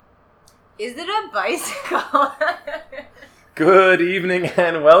Is it a bicycle? Good evening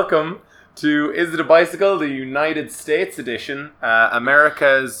and welcome to Is It a Bicycle? The United States edition.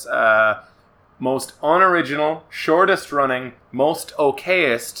 America's most unoriginal, shortest running, most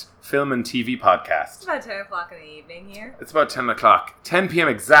okayest film and TV podcast. It's about 10 o'clock in the evening here. It's about 10 o'clock. 10 p.m.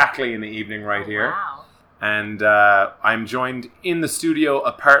 exactly in the evening right here. Wow. And I'm joined in the studio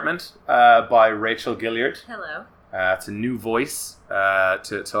apartment by Rachel Gilliard. Hello. It's a new voice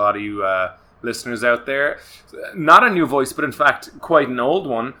to a lot of you listeners out there. Not a new voice, but in fact quite an old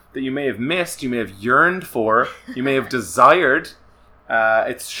one that you may have missed, you may have yearned for, you may have desired.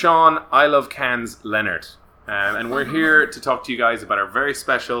 It's Shaun, I Love Cans Leonard. And we're here to talk to you guys about our very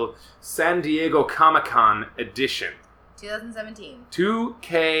special San Diego Comic-Con edition. 2017.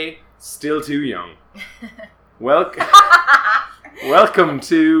 2K, still too young. Welcome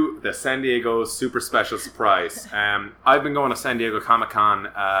to the San Diego Super Special Surprise. I've been going to San Diego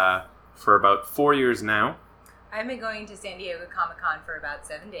Comic-Con for about 4 years now. I've been going to San Diego Comic-Con for about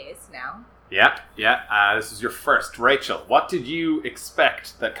 7 days now. Yeah. This is your first. Rachel, what did you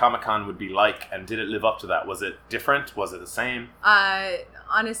expect that Comic-Con would be like, and did it live up to that? Was it different? Was it the same?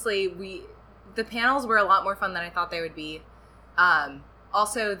 Honestly, the panels were a lot more fun than I thought they would be.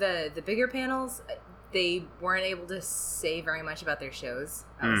 Also, the bigger panels, they weren't able to say very much about their shows.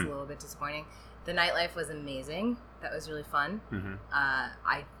 That was a little bit disappointing. The nightlife was amazing. That was really fun. Mm-hmm.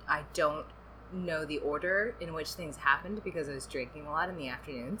 I don't know the order in which things happened because I was drinking a lot in the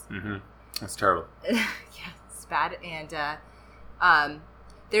afternoons. Mm-hmm. That's terrible. Yeah, it's bad. And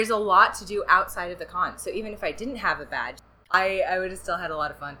there's a lot to do outside of the con. So even if I didn't have a badge, I would have still had a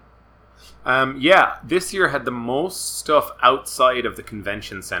lot of fun. This year had the most stuff outside of the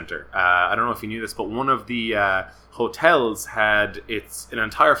convention center. I don't know if you knew this, but one of the hotels had an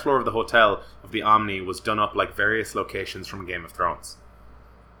entire floor of the hotel of the Omni was done up like various locations from Game of Thrones.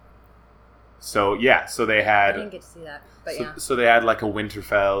 So they had. I didn't get to see that, but So they had like a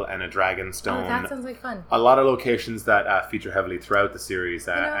Winterfell and a Dragonstone. Oh, that sounds like fun. A lot of locations that feature heavily throughout the series,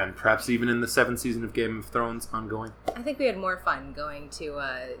 and perhaps even in the 7th season of Game of Thrones ongoing. I think we had more fun going to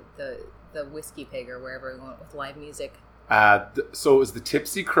the Whiskey Pig or wherever we went with live music. So it was the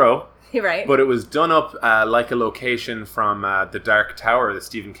Tipsy Crow. Right. But it was done up like a location from The Dark Tower, the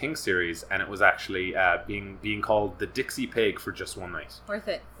Stephen King series, and it was actually being called the Dixie Pig for just one night. Worth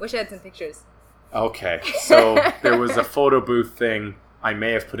it. Wish I had some pictures. Okay, so there was a photo booth thing. I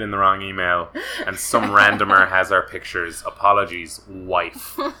may have put in the wrong email, and some randomer has our pictures. Apologies,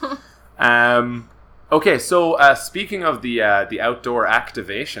 wife. Okay, so speaking of the outdoor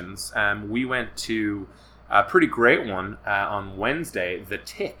activations, we went to a pretty great one on Wednesday, The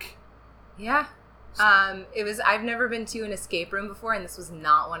Tick. Yeah. I've never been to an escape room before, and this was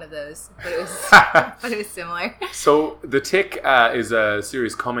not one of those, but it was similar. So The Tick is a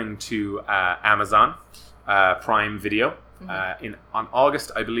series coming to Amazon Prime Video on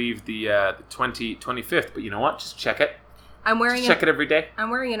August, I believe, the 25th. But you know what? Just check it. Check it every day. I'm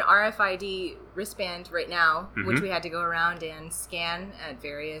wearing an RFID wristband right now, which we had to go around and scan at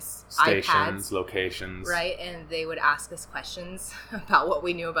various stations, iPads, locations. Right, and they would ask us questions about what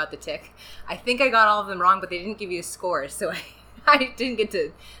we knew about the tick. I think I got all of them wrong, but they didn't give you a score, so I didn't get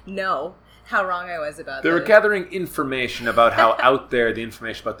to know how wrong I was about it. They were gathering information about how out there the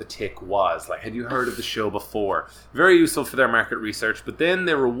information about the tick was. Like, had you heard of the show before? Very useful for their market research, but then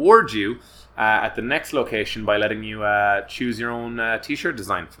they reward you at the next location by letting you choose your own t-shirt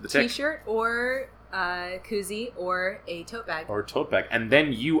design for the tick. T-shirt or koozie or a tote bag. And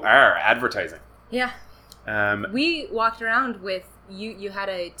then you are advertising. Yeah. We walked around with, you had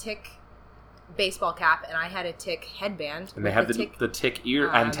a tick baseball cap and I had a tick headband. And they have the tick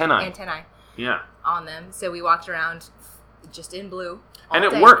ear antennae. Yeah. On them. So we walked around just in blue all and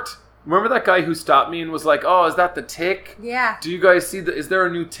it day. Worked. Remember that guy who stopped me and was like, "Oh, is that the Tick? Yeah. Do you guys see is there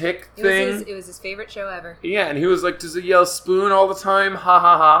a new Tick thing?" It was his favorite show ever. Yeah, and he was like, "Does it yell spoon all the time? Ha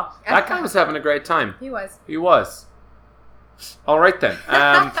ha ha." That guy was having a great time. He was. All right then.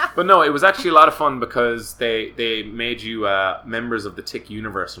 But no, it was actually a lot of fun because they made you members of the Tick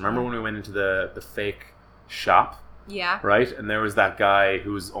universe. Remember when we went into the fake shop? Yeah. Right? And there was that guy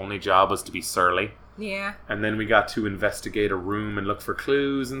whose only job was to be surly. Yeah. And then we got to investigate a room and look for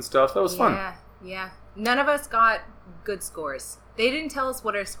clues and stuff. That was fun. Yeah. None of us got good scores. They didn't tell us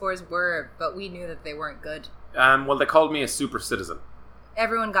what our scores were, but we knew that they weren't good. Well, they called me a super citizen.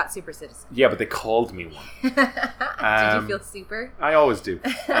 Everyone got super citizen. Yeah, but they called me one. Did you feel super? I always do.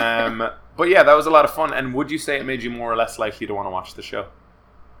 But yeah, that was a lot of fun. And would you say it made you more or less likely to want to watch the show?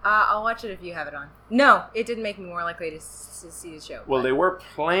 I'll watch it if you have it on. No, it didn't make me more likely to see the show. Well, they were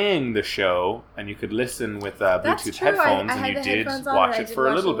playing the show, and you could listen with Bluetooth headphones, and you did watch it for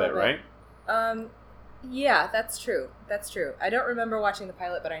a little bit, right? Yeah, that's true. That's true. I don't remember watching the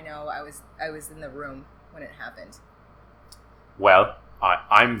pilot, but I know I was in the room when it happened. Well,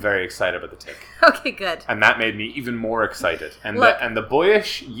 I'm very excited about the tick. Okay, good. And that made me even more excited. And Look. the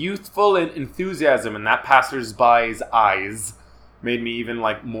boyish, youthful enthusiasm in that passersby's eyes made me even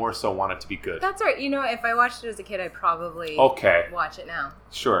like more so want it to be good. That's right. You know, if I watched it as a kid, I'd probably watch it now.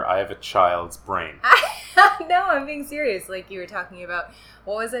 Sure, I have a child's brain. No, I'm being serious. Like you were talking about,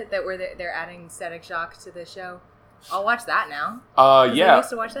 what was it that they're adding Static Shock to the show? I'll watch that now. Yeah. I used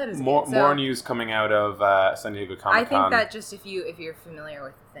to watch that as a kid. So more news coming out of San Diego Comic-Con. I think that just if you're familiar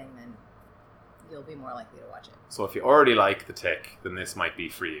with the thing, then you'll be more likely to watch it. So if you already like the tick, then this might be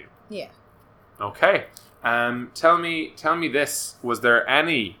for you. Yeah. Okay. Tell me this. Was there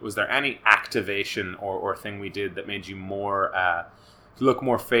any activation or thing we did that made you more look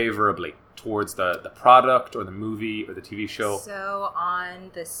more favorably towards the product or the movie or the TV show? So on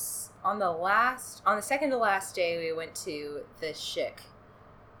the second to last day, we went to the Schick.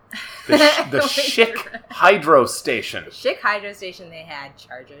 The Schick Hydro Station. Schick Hydro Station. They had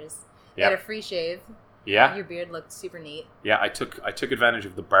chargers. They had a free shave. Yeah. Your beard looked super neat. Yeah, I took advantage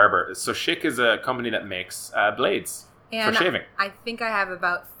of the barber. So Schick is a company that makes blades for shaving. I think I have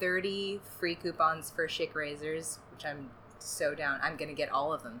about 30 free coupons for Schick razors, which I'm so down. I'm going to get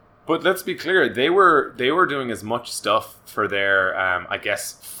all of them. But let's be clear, they were doing as much stuff for their, I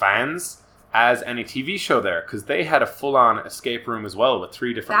guess, fans as any TV show there, because they had a full-on escape room as well with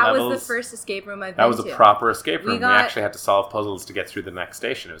 3 different levels. That was the first escape room I've been to. That was a proper escape room. We actually had to solve puzzles to get through the next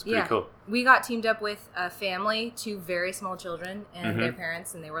station. It was pretty cool. We got teamed up with a family, 2 very small children, and their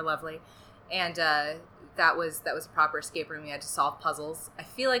parents, and they were lovely. And that was a proper escape room. We had to solve puzzles. I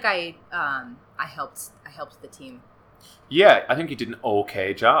feel like I helped the team. Yeah, I think you did an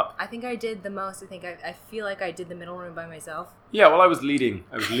okay job. I think I did the most. I feel like I did the middle room by myself. Yeah, well, I was leading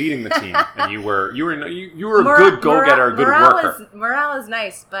the team, and you were a good go-getter, a good worker. Morale is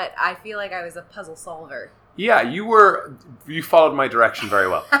nice, but I feel like I was a puzzle solver. Yeah, you followed my direction very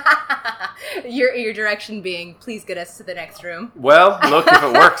well. Your direction being, please get us to the next room. Well, look, if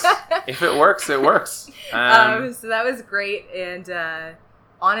it works. If it works, it works. So that was great, and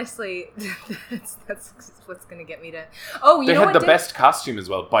honestly, that's what's going to get me to... Oh, they had the best costume as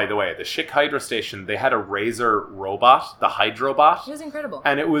well, by the way. The Schick Hydro Station, they had a razor robot, the Hydrobot. It was incredible.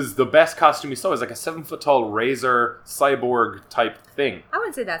 And it was the best costume we saw. It was like a 7-foot-tall razor cyborg type thing. I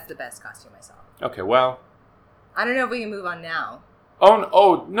wouldn't say that's the best costume I saw. Okay, well... I don't know if we can move on now.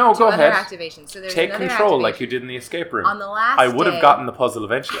 Oh no, go ahead. Activation. So there's Take control activation. Like you did in the escape room. On the last I would have gotten the puzzle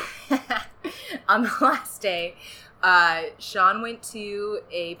eventually. On the last day... Shaun went to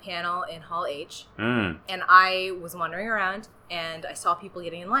a panel in Hall H, and I was wandering around, and I saw people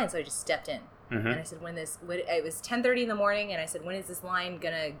getting in line, so I just stepped in. And I said, it was 10:30 in the morning, and I said, when is this line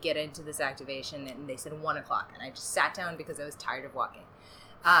going to get into this activation? And they said 1 o'clock, and I just sat down because I was tired of walking.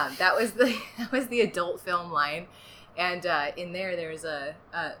 That was the adult film line, and in there was a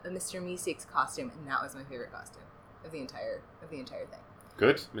Mr. Meeseeks costume, and that was my favorite costume of the entire thing.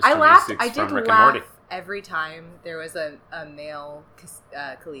 Good. Mr. I laughed. Meeseeks I did from Rick laugh and Morty. every time there was a male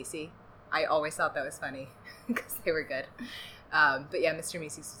Khaleesi. I always thought that was funny because they were good. But yeah, Mr.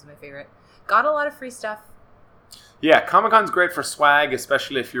 Meeseeks was my favorite. Got a lot of free stuff. Yeah, Comic-Con's great for swag,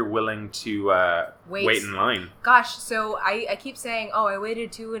 especially if you're willing to wait in line. Gosh, so I keep saying, I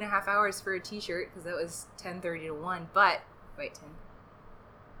waited 2.5 hours for a T-shirt because that was 10:30 to 1. But wait, 10.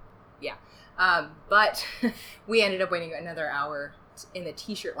 Yeah, but we ended up waiting another hour in the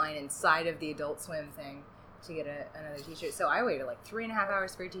T-shirt line inside of the Adult Swim thing to get another T-shirt. So I waited like 3.5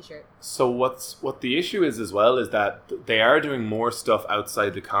 hours for a T-shirt. So what the issue is as well is that they are doing more stuff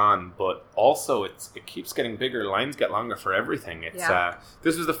outside the con, but also it keeps getting bigger. Lines get longer for everything.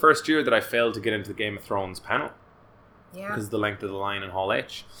 This was the first year that I failed to get into the Game of Thrones panel. Yeah, because of the length of the line in Hall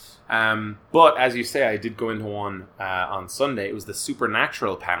H. But as you say, I did go into one on Sunday. It was the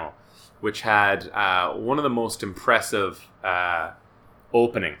Supernatural panel, which had one of the most impressive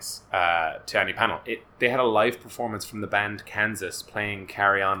openings to any panel. They had a live performance from the band Kansas playing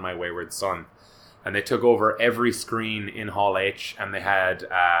Carry On My Wayward Son, and they took over every screen in Hall H, and they had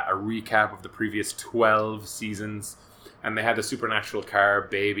a recap of the previous 12 seasons, and they had the Supernatural car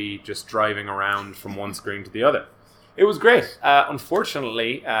Baby just driving around from one screen to the other. It was great.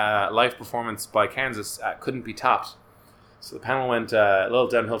 Unfortunately, live performance by Kansas couldn't be topped, so the panel went a little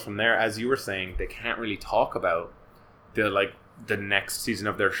downhill from there. As you were saying, they can't really talk about the next season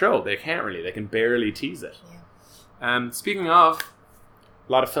of their show. They can't really. They can barely tease it. Yeah. Speaking of,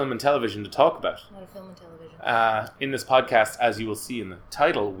 A lot of film and television to talk about. A lot of film and television. In this podcast, as you will see in the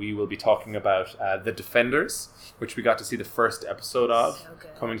title, we will be talking about The Defenders, which we got to see the first episode of, So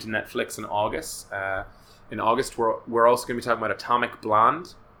good. coming to Netflix in August. In August, we're also going to be talking about Atomic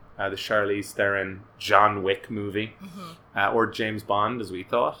Blonde, the Charlize Theron John Wick movie, or James Bond, as we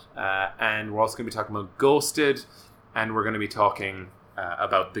thought. And we're also going to be talking about Ghosted, and we're going to be talking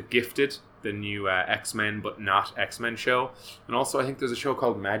about The Gifted, the new X-Men but not X-Men show. And also, I think there's a show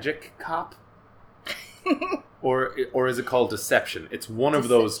called Magic Cop. or is it called Deception? It's one of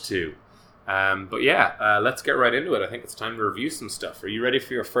those two. But yeah, let's get right into it. I think it's time to review some stuff. Are you ready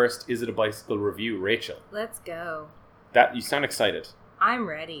for your first Is It a Bicycle review, Rachel? Let's go. You sound excited. I'm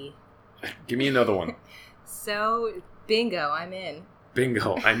ready. Give me another one. So, bingo, I'm in.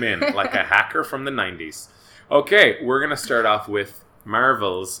 Bingo, I'm in. Like a hacker from the 90s. Okay, we're going to start off with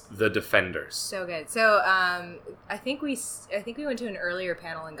Marvel's The Defenders. So good. So, I think we went to an earlier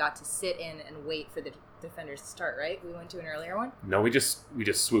panel and got to sit in and wait for the Defenders to start, right? We went to an earlier one? No, we just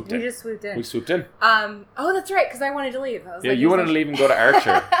swooped in. We just swooped in. We swooped in. Oh, that's right, because I wanted to leave. I was Yeah, you wanted to leave and go to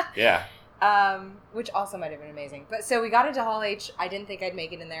Archer. Yeah. Which also might have been amazing. But so we got into Hall H. I didn't think I'd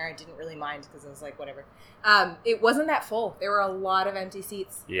make it in there. I didn't really mind because I was like, whatever. It wasn't that full. There were a lot of empty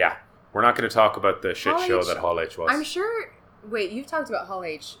seats. Yeah. We're not going to talk about the shit show that Hall H was. I'm sure... Wait, you've talked about Hall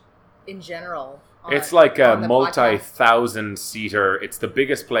H in general. It's like a on the multi-thousand-seater. It's the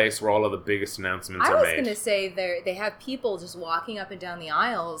biggest place where all of the biggest announcements are made. I was going to say they have people just walking up and down the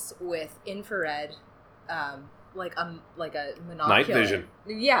aisles with infrared, like a monocular. Night vision.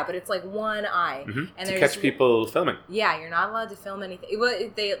 Yeah, but it's like one eye. Mm-hmm. And to catch people filming. Yeah, you're not allowed to film anything.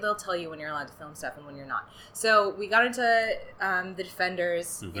 Well, they'll tell you when you're allowed to film stuff and when you're not. So we got into the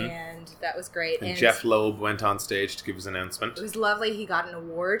Defenders, and that was great. And Jeff Loeb went on stage to give his announcement. It was lovely. He got an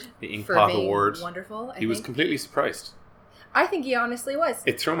award. The Ink for Pop being Award. Wonderful. He was completely surprised. I think he honestly was.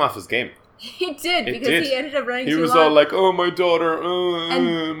 It threw him off his game. He did, because he ended up running too long. He was all like, oh, my daughter,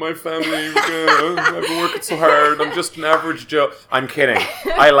 my family, I've been working so hard, I'm just an average Joe. I'm kidding.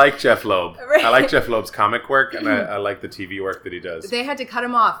 I like Jeff Loeb. Right. I like Jeff Loeb's comic work, and I like the TV work that he does. They had to cut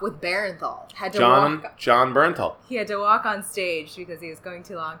him off with Barenthal. John Bernthal. He had to walk on stage because he was going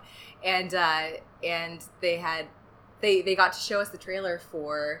too long. And they got to show us the trailer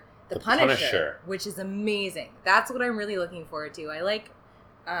for The Punisher, which is amazing. That's what I'm really looking forward to. I like...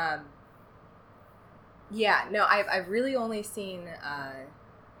 Yeah, no, I've really only seen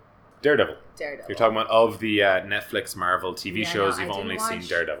Daredevil. You're talking about of the Netflix Marvel TV shows, you've only seen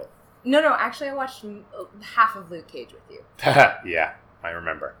Daredevil. No, actually I watched half of Luke Cage with you. Yeah, I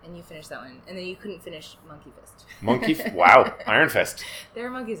remember. And you finished that one. And then you couldn't finish Monkey Fist. Wow, Iron Fist. There are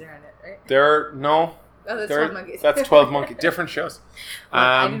monkeys around it, right? No. Oh, that's 12 monkeys. That's 12 monkeys. Different shows. Well,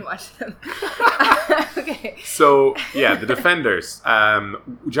 I didn't watch them. Okay. So, yeah, The Defenders.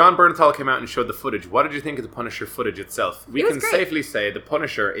 John Bernthal came out and showed the footage. What did you think of the Punisher footage itself? We can safely say the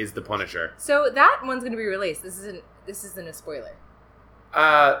Punisher is the Punisher. So that one's going to be released. This isn't a spoiler.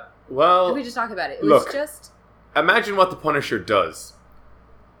 Well... If we just talk about it. It was just... Imagine what the Punisher does.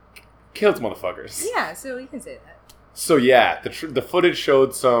 Kills motherfuckers. Yeah, so you can say that. So, yeah, the footage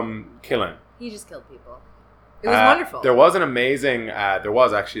showed some killing. He just killed people. It was wonderful. There was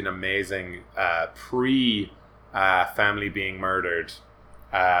actually an amazing pre-family being murdered,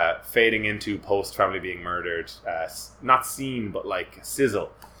 fading into post-family being murdered, not scene, but like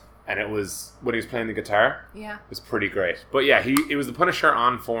sizzle. And it was, when he was playing the guitar, it was pretty great. But yeah, it was the Punisher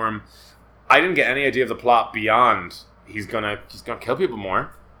on form. I didn't get any idea of the plot beyond he's gonna kill people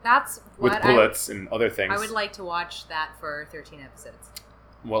more. That's what with bullets and other things. I would like to watch that for 13 episodes.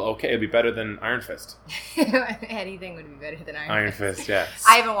 Well, okay, it'd be better than Iron Fist. Anything would be better than Iron Fist. Yeah.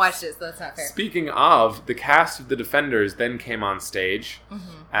 I haven't watched it, so that's not fair. Speaking of, the cast of The Defenders then came on stage,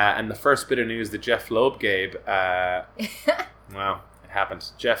 and the first bit of news that Jeff Loeb gave, well, it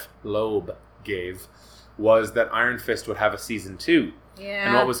happened. Jeff Loeb gave was that Iron Fist would have a season 2. Yeah.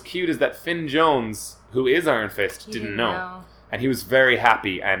 And what was cute is that Finn Jones, who is Iron Fist, didn't know. And he was very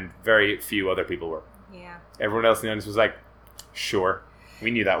happy, and very few other people were. Yeah. Everyone else in the audience was like, sure. We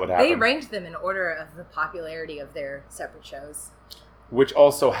knew that would happen. They ranked them in order of the popularity of their separate shows. Which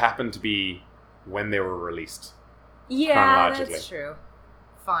also happened to be when they were released. Yeah, that's true.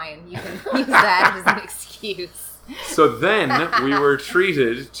 Fine, you can use that as an excuse. So then we were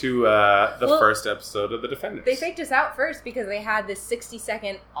treated to the first episode of The Defenders. They faked us out first because they had this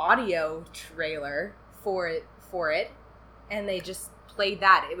 60-second audio trailer for it, and they just played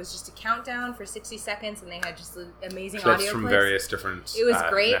that. It was just a countdown for 60 seconds, and they had just amazing clips audio from clips. Various different it was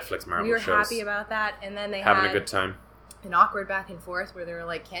great. Netflix Marvel we were shows. Happy about that, and then they having a good time. an awkward back and forth where they were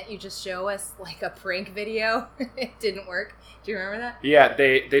like, can't you just show us like a prank video? It didn't work. Do you remember that? Yeah,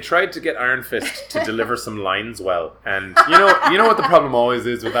 they tried to get Iron Fist to deliver some lines well, and you know what the problem always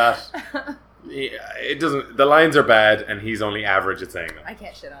is with that. It doesn't. The lines are bad, and he's only average at saying them. I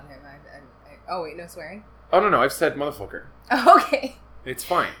can't shit on him. Oh wait, no swearing. Oh no, I've said motherfucker. Oh, okay. It's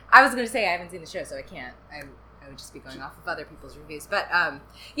fine. I was going to say I haven't seen the show, so I can't. I would just be going off of other people's reviews. But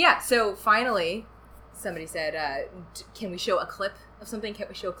yeah. So finally, somebody said, "Can we show a clip of something? Can't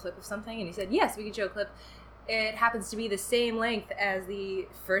we show a clip of something?" And he said, "Yes, we can show a clip. It happens to be the same length as the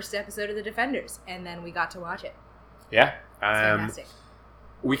first episode of The Defenders," and then we got to watch it. Yeah. It's fantastic.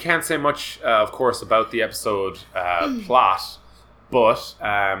 We can't say much, of course, about the episode plot, but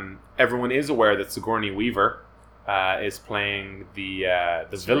everyone is aware that Sigourney Weaver is playing the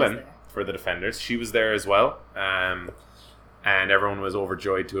villain for The Defenders. She was there as well, and everyone was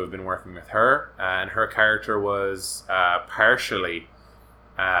overjoyed to have been working with her. And her character was partially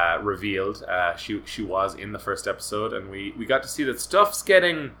revealed. She was in the first episode, and we got to see that stuff's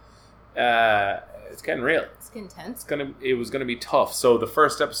getting... it's getting real. It's getting tense. It was gonna be tough. So the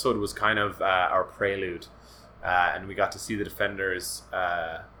first episode was kind of our prelude, and we got to see the Defenders,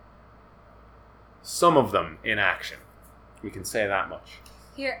 some of them in action. We can say that much.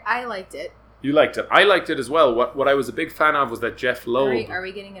 Here, I liked it. You liked it. I liked it as well. What I was a big fan of was that Jeff Loeb. Are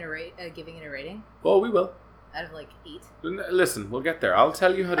we getting giving it a rating? Oh, we will. Out of like 8. Listen, we'll get there. I'll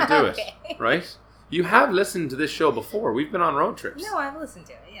tell you how to do Okay. it. Right? You have listened to this show before. We've been on road trips. No, I've listened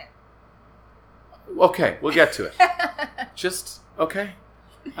to it. Yeah. Okay, we'll get to it. Just, okay.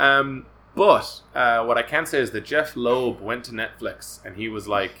 But what I can say is that Jeff Loeb went to Netflix and he was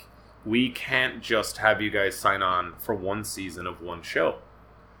like, we can't just have you guys sign on for one season of one show.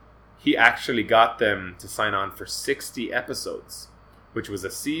 He actually got them to sign on for 60 episodes, which was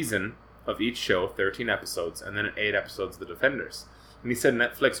a season of each show, 13 episodes, and then 8 episodes of The Defenders. And he said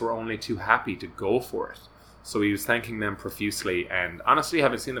Netflix were only too happy to go for it. So he was thanking them profusely, and honestly,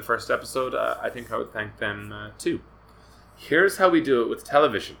 having seen the first episode, I think I would thank them too. Here's how we do it with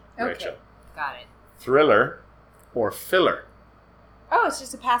television, Rachel. Okay, got it. Thriller or filler. Oh, it's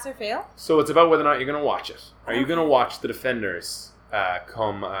just a pass or fail? So it's about whether or not you're going to watch it. Are you going to watch The Defenders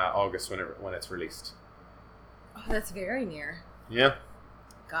come August when it's released? Oh, that's very near. Yeah.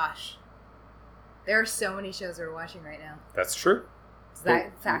 Gosh. There are so many shows we're watching right now. That's true. Does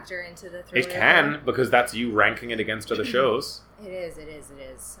that factor into the thriller? It can, because that's you ranking it against other shows. It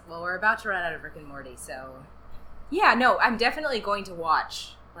is. Well, we're about to run out of Rick and Morty, so... Yeah, no, I'm definitely going to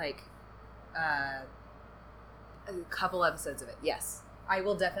watch, like, a couple episodes of it. Yes. I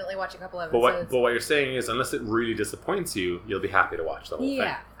will definitely watch a couple episodes. But what you're saying is, unless it really disappoints you, you'll be happy to watch the whole thing.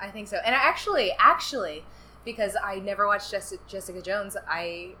 Yeah, I think so. And actually, because I never watched Jessica Jones,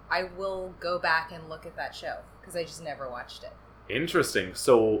 I will go back and look at that show, because I just never watched it. Interesting.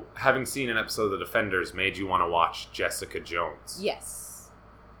 So, having seen an episode of The Defenders made you want to watch Jessica Jones? Yes.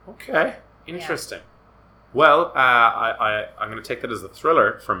 Okay. Interesting. Yeah. Well, I'm going to take that as a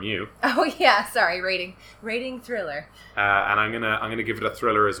thriller from you. Oh yeah, sorry, rating thriller. And I'm gonna give it a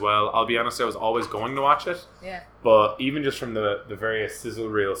thriller as well. I'll be honest, I was always going to watch it. Yeah. But even just from the various sizzle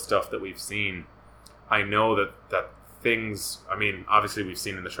reel stuff that we've seen, I know that things. I mean, obviously we've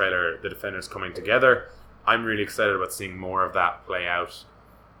seen in the trailer the Defenders coming together. I'm really excited about seeing more of that play out.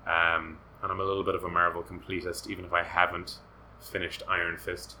 And I'm a little bit of a Marvel completist, even if I haven't finished Iron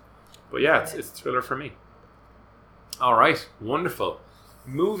Fist. But yeah, it's a thriller for me. All right, wonderful.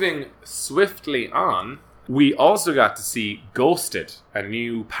 Moving swiftly on, we also got to see Ghosted, a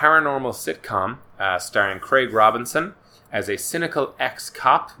new paranormal sitcom starring Craig Robinson as a cynical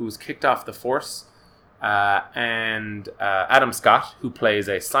ex-cop who's kicked off the force, and Adam Scott, who plays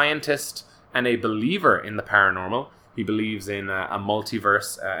a scientist and a believer in the paranormal. He believes in a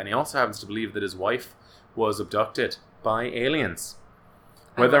multiverse, and he also happens to believe that his wife was abducted by aliens.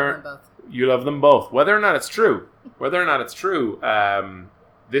 I love them both. You love them both. Whether or not it's true,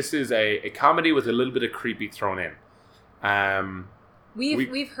 this is a comedy with a little bit of creepy thrown in.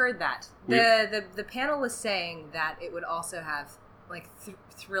 We've heard that. The panel was saying that it would also have like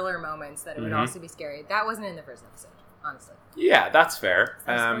thriller moments, that it would also be scary. That wasn't in the first episode, honestly. Yeah, that's fair. Is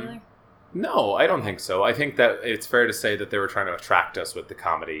that a spoiler? No, I don't think so. I think that it's fair to say that they were trying to attract us with the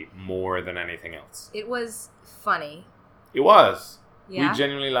comedy more than anything else. It was funny. It was. Yeah. We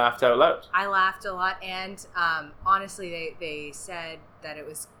genuinely laughed out loud. I laughed a lot, and honestly, they said that it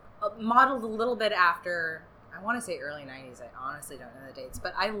was modeled a little bit after, I want to say early 90s. I honestly don't know the dates,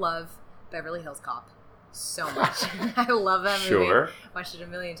 but I love Beverly Hills Cop so much. I love that movie. Sure. Watched it a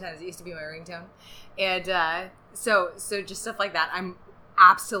million times. It used to be my ringtone. And so just stuff like that. I'm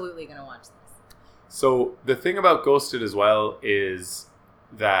absolutely going to watch this. So the thing about Ghosted as well is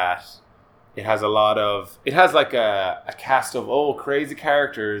that it has like a cast of crazy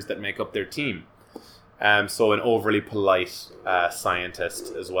characters that make up their team. So an overly polite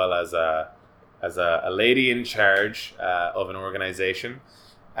scientist, as well as a lady in charge of an organization.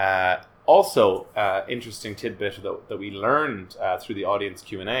 Also, interesting tidbit that we learned through the audience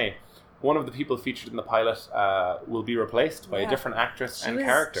Q&A. One of the people featured in the pilot will be replaced by a different actress and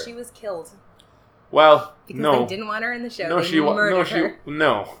character. She was killed. Well, because no. they didn't want her in the show.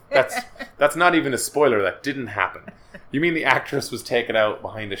 No, that's not even a spoiler. That didn't happen. You mean the actress was taken out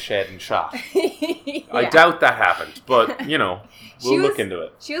behind a shed and shot? Yeah. I doubt that happened, but we'll look into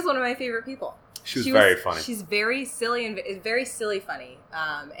it. She was one of my favorite people. She was very funny. She's very silly and very silly funny.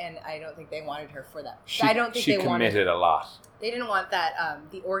 And I don't think they wanted her for that. She committed a lot. They didn't want that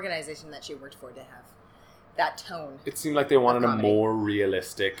the organization that she worked for to have that tone. It seemed like they wanted a more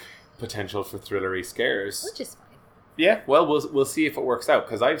realistic potential for thrillery scares, which is fine. Yeah, well, we'll see if it works out,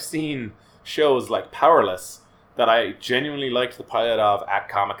 because I've seen shows like Powerless that I genuinely liked the pilot of at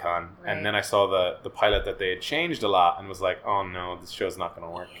Comic-Con, right. And then I saw the pilot that they had changed a lot and was like, oh no, this show's not going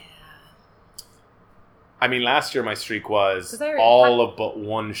to work. Yeah. I mean, last year my streak was all of but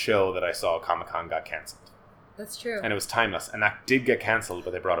one show that I saw at Comic-Con got cancelled. That's true. And it was Timeless, and that did get cancelled,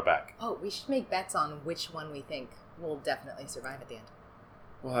 but they brought it back. Oh, we should make bets on which one we think will definitely survive at the end.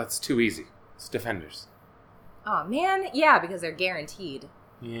 Well, that's too easy. It's Defenders. Oh, man. Yeah, because they're guaranteed.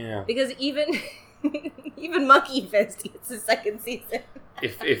 Yeah. Because even Monkey Fist gets a second season.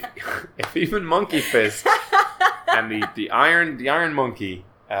 if even Monkey Fist and the Iron Monkey,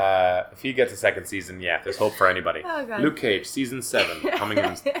 if he gets a second season, yeah, there's hope for anybody. Oh, God. Luke Cage, season 7, coming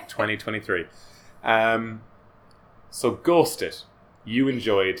in 2023. So Ghosted, you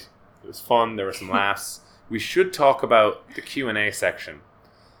enjoyed. It was fun. There were some laughs. We should talk about the Q&A section.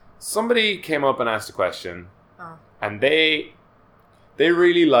 Somebody came up and asked a question, and they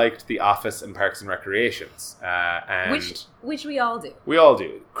really liked The Office and Parks and Recreations. And which we all do. We all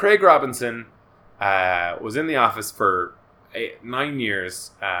do. Craig Robinson was in The Office for 9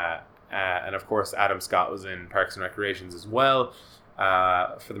 years, and of course Adam Scott was in Parks and Recreations as well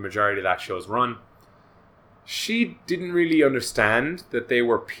for the majority of that show's run. She didn't really understand that they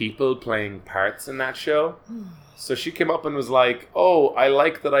were people playing parts in that show. So she came up and was like, oh, I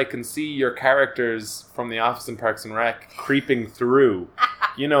like that I can see your characters from The Office and Parks and Rec creeping through.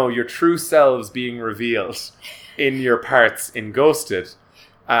 Your true selves being revealed in your parts in Ghosted.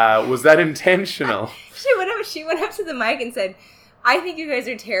 Was that intentional? She went up to the mic and said, I think you guys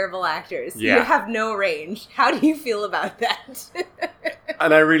are terrible actors. Yeah. You have no range. How do you feel about that?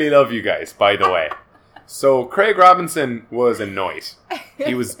 And I really love you guys, by the way. So Craig Robinson was annoyed.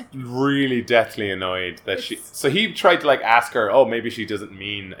 He was really deathly annoyed that So he tried to ask her, oh, maybe she doesn't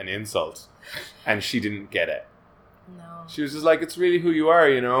mean an insult. And she didn't get it. No. She was just like, it's really who you are,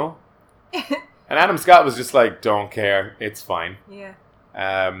 And Adam Scott was just like, don't care. It's fine. Yeah.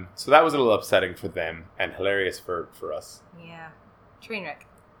 So that was a little upsetting for them and hilarious for us. Yeah. Train wreck.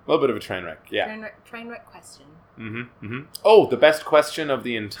 A little bit of a train wreck, yeah. Train wreck question. Mm-hmm, mm-hmm. Oh, the best question of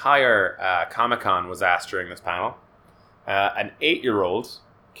the entire Comic-Con was asked during this panel. An 8-year-old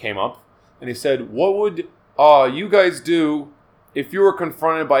came up and he said, what would you guys do if you were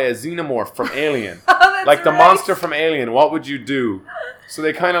confronted by a xenomorph from Alien? The monster from Alien, what would you do? So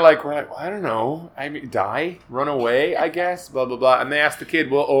they kind of were like, well, I don't know. I mean, die? Run away, I guess? Blah, blah, blah. And they asked the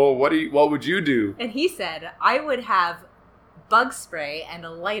kid, well, what would you do? And he said, I would have bug spray and a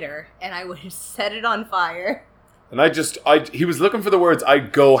lighter, and I would set it on fire. And he was looking for the words,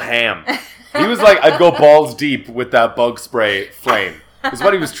 I'd go ham. He was like, I'd go balls deep with that bug spray flame. Is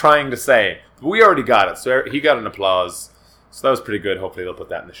what he was trying to say. But we already got it, so he got an applause. So that was pretty good. Hopefully they'll put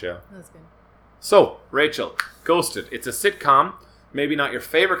that in the show. That was good. So, Rachel, Ghosted. It's a sitcom. Maybe not your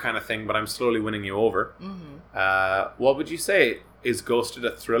favorite kind of thing, but I'm slowly winning you over. Mm-hmm. What would you say? Is Ghosted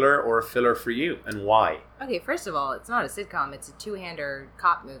a thriller or a filler for you, and why? Okay, first of all, it's not a sitcom. It's a two-hander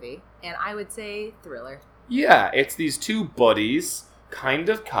cop movie, and I would say thriller. Yeah, it's these two buddies, kind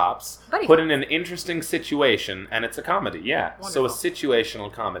of cops, put in an interesting situation, and it's a comedy, yeah. Wonderful. So a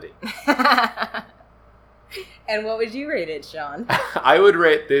situational comedy. And what would you rate it, Shaun? I would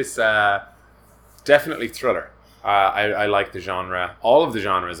rate this definitely thriller. I like the genre. All of the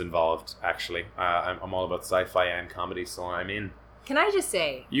genres involved, actually. I'm all about sci-fi and comedy, so I'm in. Can I just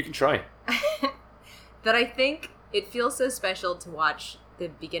say... You can try. that I think it feels so special to watch the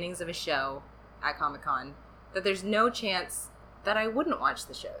beginnings of a show at Comic-Con that there's no chance that I wouldn't watch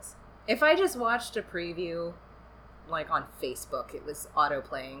the shows. If I just watched a preview, on Facebook, it was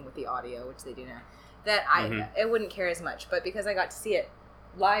auto-playing with the audio, which they do now, that I wouldn't care as much. But because I got to see it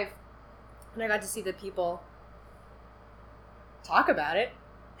live And I got to see the people talk about it.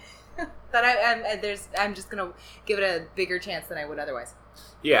 I'm just gonna give it a bigger chance than I would otherwise.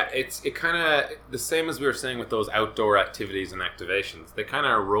 Yeah, it kind of the same as we were saying with those outdoor activities and activations. They kind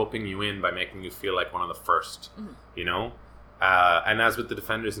of are roping you in by making you feel like one of the first, you know. And as with the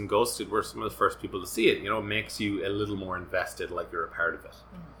Defenders and Ghosted, we're some of the first people to see it. You know, it makes you a little more invested, like you're a part of it.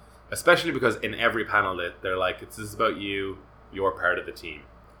 Especially because in every panel they're like, this is about you, you're part of the team,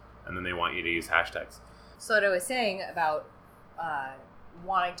 and then they want you to use hashtags. So what I was saying about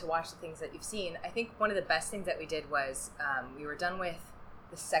wanting to watch the things that you've seen, I think one of the best things that we did was we were done with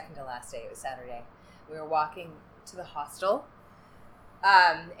the second to last day. It was Saturday. We were walking to the hostel,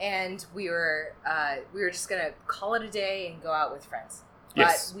 and we were just gonna call it a day and go out with friends.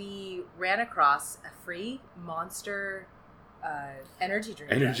 Yes. But we ran across a free Monster energy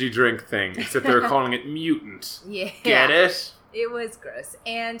drink. Energy drink thing, except they were calling it Mutant. Yeah. Get it? It was gross.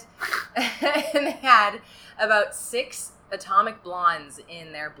 And they had about 6 atomic blondes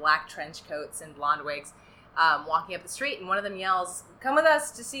in their black trench coats and blonde wigs walking up the street, and one of them yells, "Come with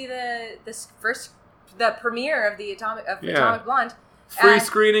us to see the premiere of the Atomic Blonde. Free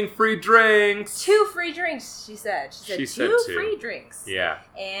screening, free drinks. 2 free drinks," she said. She said 2 free drinks. Yeah.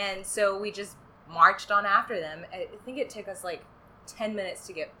 And so we just marched on after them. I think it took us like 10 minutes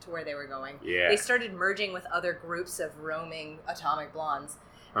to get to where they were going. Yeah. They started merging with other groups of roaming atomic blondes.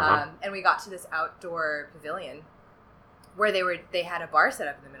 And we got to this outdoor pavilion where they had a bar set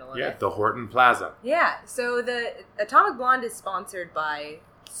up in the middle of it. Yeah, the Horton Plaza. Yeah. So the Atomic Blonde is sponsored by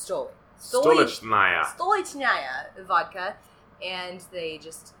Stolichnaya vodka. And they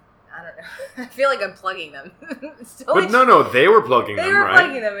just, I don't know. I feel like I'm plugging them. But no, they were plugging them, right? They were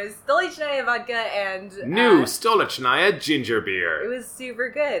plugging them. It was Stolichnaya vodka and... New Stolichnaya ginger beer. It was super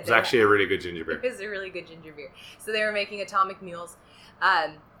good. It was actually a really good ginger beer. It was a really good ginger beer. So they were making atomic mules.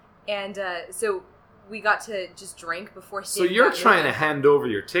 So we got to just drink before... So you're trying to hand over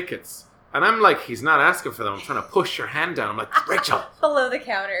your tickets. And I'm like, he's not asking for them. I'm trying to push your hand down. I'm like, Rachel. Below the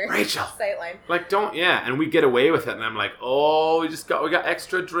counter. Rachel. Sightline. Like, don't, yeah. And we get away with it. And I'm like, oh, we got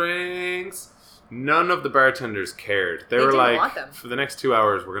extra drinks. None of the bartenders cared. They were didn't like, want them. For the next 2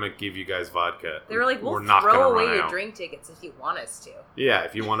 hours, we're going to give you guys vodka. They were like, we'll not throw gonna away your out. drink tickets if you want us to. Yeah,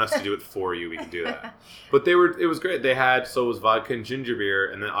 if you want us to do it for you, we can do that. But it was great. They had, so it was vodka and ginger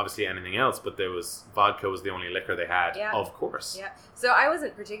beer, and then obviously anything else, but vodka was the only liquor they had, of course. Yeah. So I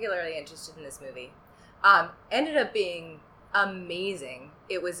wasn't particularly interested in this movie. Ended up being amazing.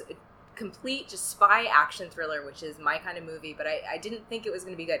 It was a complete just spy action thriller, which is my kind of movie, but I didn't think it was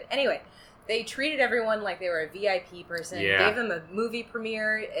going to be good. Anyway, they treated everyone like they were a VIP person, gave them a movie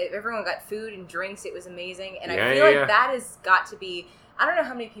premiere, everyone got food and drinks, it was amazing, and I feel like that has got to be, I don't know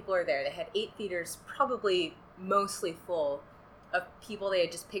how many people are there, they had 8 theaters, probably mostly full of people they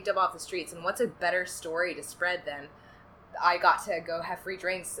had just picked up off the streets, and what's a better story to spread than I got to go have free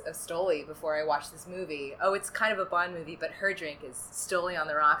drinks of Stoli before I watched this movie. Oh, it's kind of a Bond movie, but her drink is Stoli on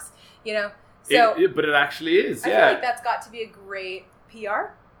the rocks, you know? So, but it actually is, I feel like that's got to be a great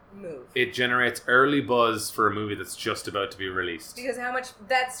PR move. It generates early buzz for a movie that's just about to be released. Because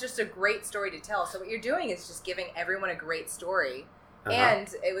that's just a great story to tell. So what you're doing is just giving everyone a great story. And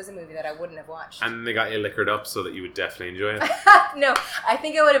it was a movie that I wouldn't have watched. And they got you liquored up so that you would definitely enjoy it? No, I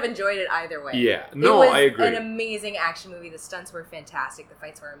think I would have enjoyed it either way. Yeah, no, I agree. It was an amazing action movie. The stunts were fantastic. The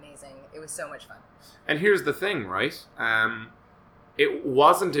fights were amazing. It was so much fun. And here's the thing, right? It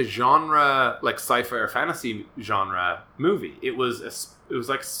wasn't a genre, like sci-fi or fantasy genre movie. It was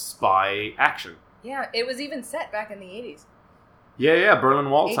like spy action. Yeah, it was even set back in the 80s. Yeah,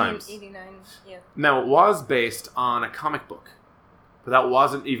 Berlin Wall times. 89, yeah. Now, it was based on a comic book. But that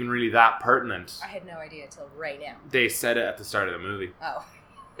wasn't even really that pertinent. I had no idea until right now. They said it at the start of the movie. Oh.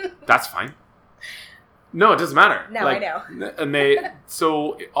 That's fine. No, it doesn't matter. Now I know. And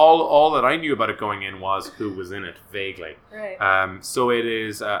so all that I knew about it going in was who was in it, vaguely. Right. So it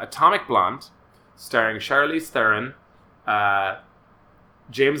is Atomic Blonde, starring Charlize Theron,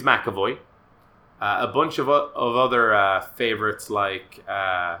 James McAvoy, a bunch of other favorites like...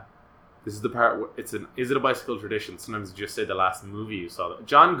 this is the part where is it a bicycle tradition? Sometimes you just say the last movie you saw.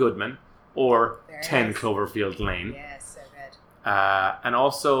 John Goodman or 10 Cloverfield Lane. Yes, so good. And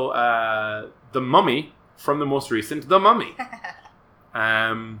also The Mummy from the most recent The Mummy.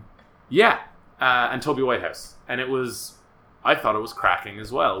 And Toby Whitehouse. And I thought it was cracking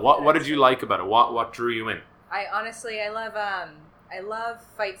as well. What did you like about it? What drew you in? I love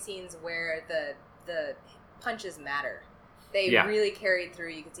fight scenes where the punches matter. They really carried through.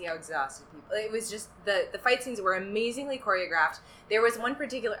 You could see how exhausted people... It was just... The fight scenes were amazingly choreographed. There was one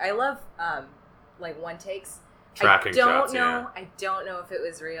particular... I love, one takes tracking shots. I don't know if it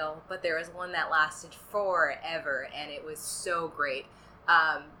was real, but there was one that lasted forever, and it was so great.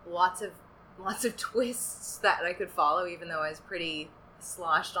 Lots of twists that I could follow, even though I was pretty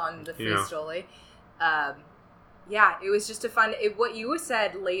sloshed on the Fristoli. It was just a fun. What you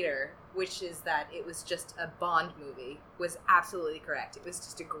said later, which is that it was just a Bond movie, was absolutely correct. It was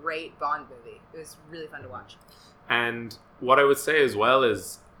just a great Bond movie. It was really fun to watch. And what I would say as well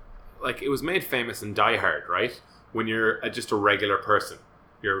is, like, it was made famous in Die Hard, right? When you're just a regular person.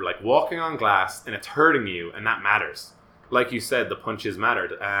 You're, like, walking on glass, and it's hurting you, and that matters. Like you said, the punches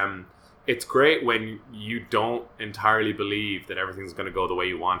mattered. It's great when you don't entirely believe that everything's going to go the way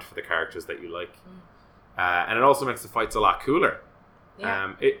you want for the characters that you like. And it also makes the fights a lot cooler.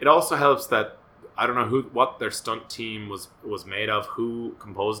 Yeah. It also helps that, I don't know what their stunt team was made of, who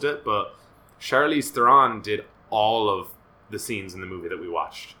composed it, but Charlize Theron did all of the scenes in the movie that we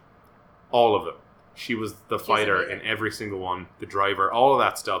watched. All of them. She was the fighter in every single one, the driver, all of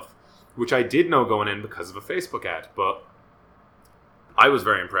that stuff, which I did know going in because of a Facebook ad, but I was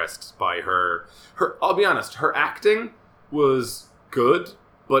very impressed by her. I'll be honest, her acting was good,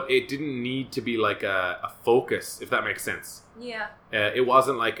 but it didn't need to be like a focus, if that makes sense. Yeah. It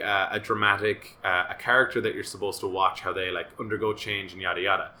wasn't like a dramatic, a character that you're supposed to watch how they like undergo change and yada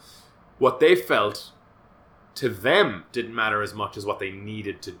yada. What they felt to them didn't matter as much as what they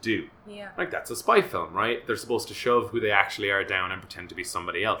needed to do. Yeah. Like, that's a spy film, right? They're supposed to shove who they actually are down and pretend to be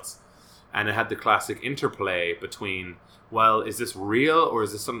somebody else. And it had the classic interplay between, well, is this real or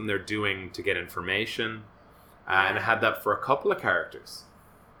is this something they're doing to get information? And it had that for a couple of characters.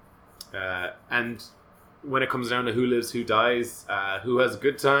 And when it comes down to who lives, who dies, who has a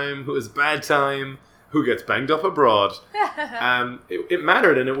good time, who has a bad time, who gets banged up abroad, it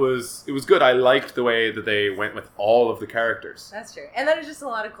mattered, and it was good. I liked the way that they went with all of the characters. That's true. And then it's just a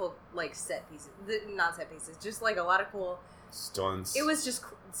lot of cool, like, set pieces. Not set pieces, just, like, a lot of cool stunts. It was just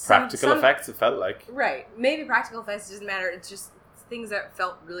practical effects, it felt like. Right. Maybe practical effects doesn't matter. It's just things that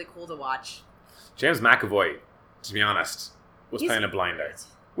felt really cool to watch. James McAvoy, to be honest, was playing a blinder.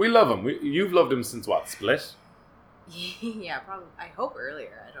 We love him. You've loved him since what, Split? Yeah, probably. I hope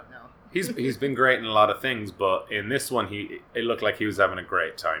earlier. I don't know. He's been great in a lot of things, but in this one, it looked like he was having a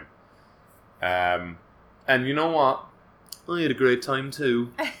great time. And you know what? I had a great time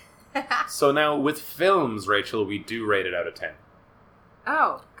too. So now with films, Rachel, we do rate it out of 10.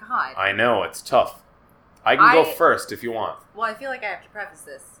 Oh, God. I know, it's tough. I can go first if you want. Well, I feel like I have to preface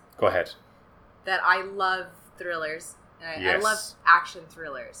this. Go ahead. That I love thrillers. And I love action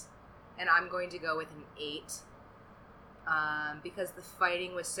thrillers. And I'm going to go with an 8. Because the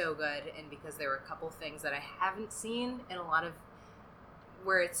fighting was so good, and because there were a couple things that I haven't seen, and a lot of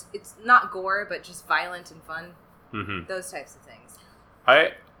where it's not gore, but just violent and fun. Mm-hmm. Those types of things.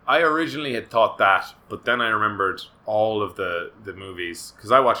 I originally had thought that, but then I remembered all of the movies,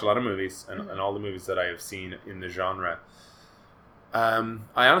 because I watch a lot of movies, and all the movies that I have seen in the genre. I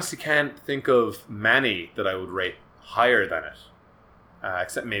honestly can't think of many that I would rate higher than it,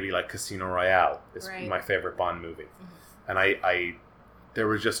 except maybe like Casino Royale is my favorite Bond movie. Mm-hmm. And there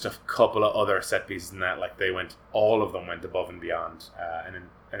were just a couple of other set pieces in that, like all of them went above and beyond.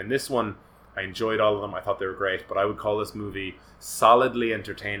 And in this one, I enjoyed all of them. I thought they were great, but I would call this movie solidly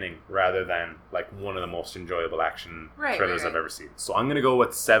entertaining rather than like one of the most enjoyable action thrillers I've ever seen. So I'm going to go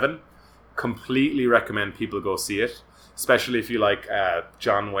with 7. Completely recommend people go see it, especially if you like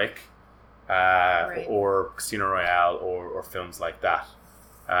John Wick or Casino Royale or films like that.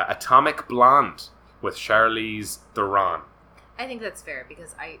 Atomic Blonde with Charlize Theron. I think that's fair,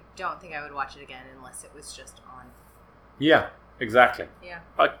 because I don't think I would watch it again unless it was just on. Yeah, exactly. Yeah.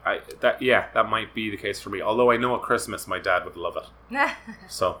 That might be the case for me. Although I know at Christmas my dad would love it.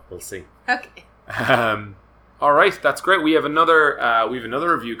 So we'll see. Okay. All right, that's great. We have another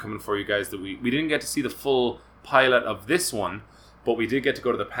review coming for you guys that we didn't get to see the full pilot of this one, but we did get to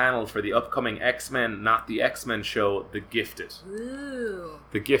go to the panel for the upcoming X-Men, Not the X-Men show, The Gifted. Ooh.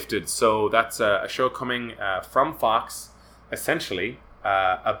 The Gifted. So that's a show coming from Fox, essentially,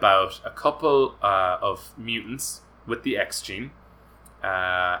 about a couple of mutants with the X gene,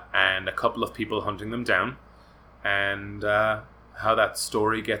 and a couple of people hunting them down, and how that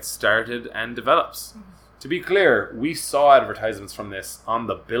story gets started and develops. Mm-hmm. To be clear, we saw advertisements from this on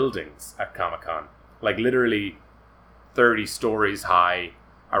the buildings at Comic-Con. Like, literally 30 stories high,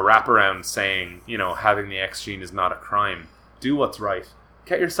 a wraparound saying, having the X gene is not a crime. Do what's right.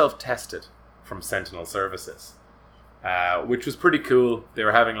 Get yourself tested from Sentinel Services. Which was pretty cool. They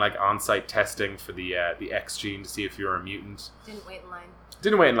were having like on-site testing for the X gene to see if you were a mutant. Didn't wait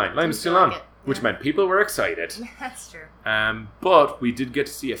in line. Line was still on. Which meant people were excited. That's true. But we did get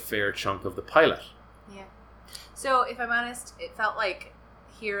to see a fair chunk of the pilot. Yeah. So, if I'm honest, it felt like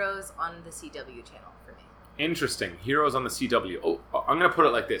Heroes on the CW channel for me. Interesting. Heroes on the CW. Oh, I'm going to put it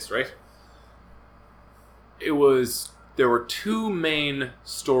like this, right? There were two main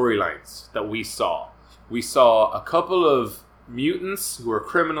storylines that we saw. We saw a couple of mutants who were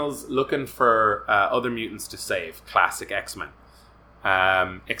criminals looking for other mutants to save. Classic X-Men.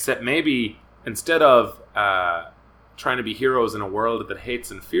 Except maybe instead of trying to be heroes in a world that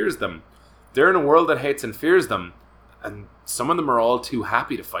hates and fears them, they're in a world that hates and fears them, and some of them are all too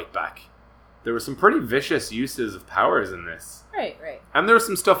happy to fight back. There were some pretty vicious uses of powers in this. Right. And there was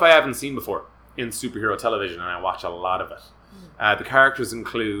some stuff I haven't seen before in superhero television, and I watch a lot of it. The characters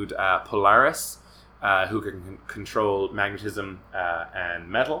include Polaris, who can control magnetism and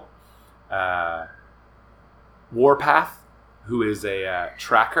metal. Warpath, who is a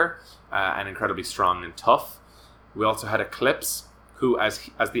tracker and incredibly strong and tough. We also had Eclipse, who, as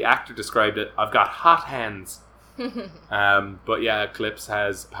the actor described it, I've got hot hands. But yeah, Eclipse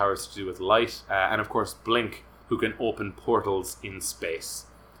has powers to do with light. And of course, Blink, who can open portals in space.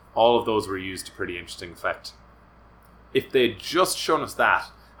 All of those were used to pretty interesting effect. If they'd just shown us that,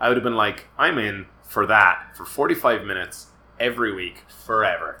 I would have been like, I'm in for that for 45 minutes every week,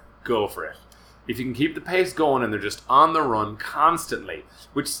 forever. Go for it. If you can keep the pace going and they're just on the run constantly,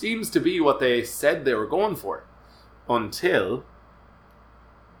 which seems to be what they said they were going for, until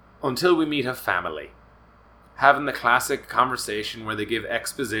we meet a family. Having the classic conversation where they give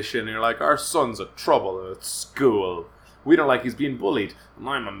exposition and you're like, our son's a trouble at school. We don't like he's being bullied.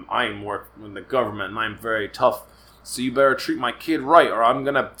 I'm work with the government and I'm very tough. So you better treat my kid right or I'm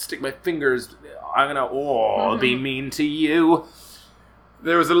going to stick my fingers. I'll be mean to you.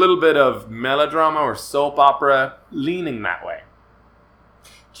 There was a little bit of melodrama or soap opera leaning that way.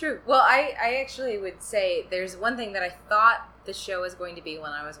 True. Well, I actually would say there's one thing that I thought the show was going to be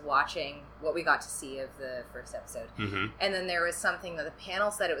when I was watching what we got to see of the first episode. Mm-hmm. And then there was something that the panel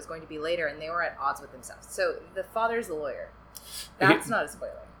said it was going to be later, and they were at odds with themselves. So the father's a lawyer. That's not a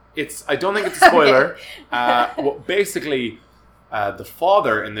spoiler. I don't think it's a spoiler. Well, basically, the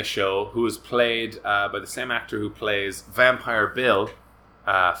father in the show, who is played by the same actor who plays Vampire Bill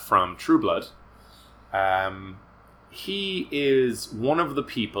from True Blood, he is one of the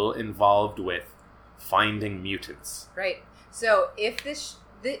people involved with finding mutants. Right. So if this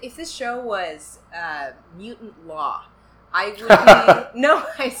show was mutant law, I would be... No,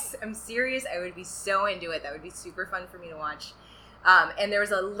 I'm serious. I would be so into it. That would be super fun for me to watch. And there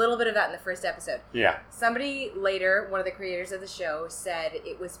was a little bit of that in the first episode. Yeah. Somebody later, one of the creators of the show, said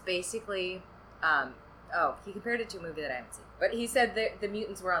it was basically... he compared it to a movie that I haven't seen. But he said the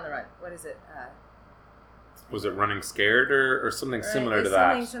mutants were on the run. What is it? Was it Running Scared or something similar to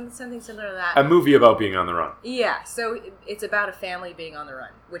that? Something similar to that. A movie about being on the run. Yeah, so it's about a family being on the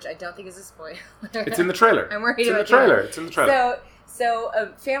run, which I don't think is a spoiler. It's in the trailer. I'm worried about It's in the trailer. So a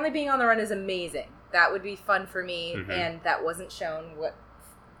family being on the run is amazing. That would be fun for me, mm-hmm. and that wasn't shown. It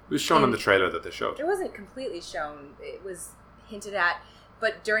was shown in the trailer that they showed. It wasn't completely shown. It was hinted at,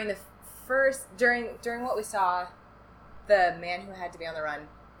 but during what we saw, the man who had to be on the run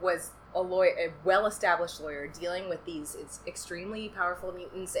was a lawyer, a well-established lawyer, dealing with these extremely powerful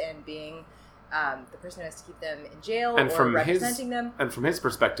mutants and being the person who has to keep them in jail or representing them. And from his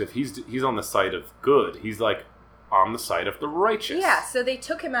perspective, he's on the side of good. He's like on the side of the righteous. Yeah, so they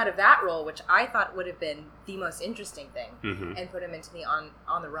took him out of that role, which I thought would have been the most interesting thing, mm-hmm. and put him into the on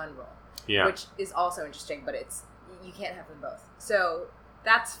the run role. Yeah, which is also interesting, but you can't have them both. So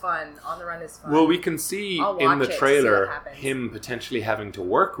that's fun. On the run is fun. Well, we can see in the trailer him potentially having to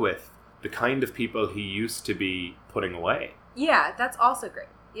work with the kind of people he used to be putting away. Yeah, that's also great.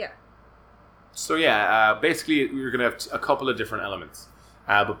 Yeah. So basically we're going to have a couple of different elements.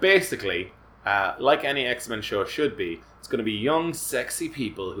 But basically, like any X-Men show should be, it's going to be young, sexy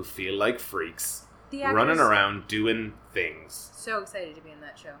people who feel like freaks running around doing things. So excited to be in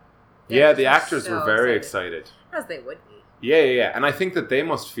that show. The actors were very excited. As they would be. Yeah. And I think that they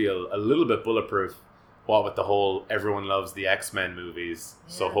must feel a little bit bulletproof. What with the whole everyone loves the X-Men movies,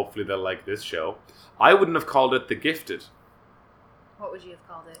 so hopefully they'll like this show. I wouldn't have called it The Gifted. What would you have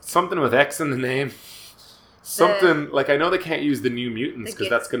called it? Something with X in the name. Something like, I know they can't use the New Mutants because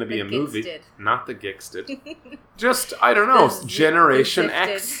that's going to be a movie. Gixted. Not The Gixted. Just, I don't know, Generation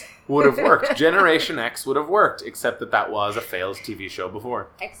X would have worked. Generation X would have worked, except that was a failed TV show before.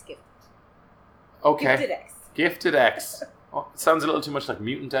 X-Gifted. Okay. Gifted X. Gifted X. Oh, it sounds a little too much like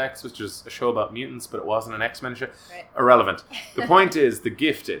Mutant X, which is a show about mutants, but it wasn't an X-Men show. Right. Irrelevant. The point is, The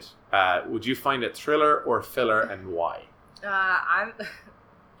Gifted. Would you find it thriller or filler, and why?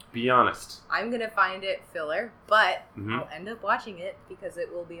 Be honest. I'm going to find it filler, but mm-hmm. I'll end up watching it because it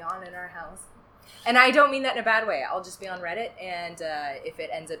will be on in our house. And I don't mean that in a bad way. I'll just be on Reddit, and if it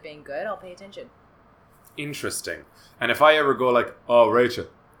ends up being good, I'll pay attention. Interesting. And if I ever go like, oh, Rachel,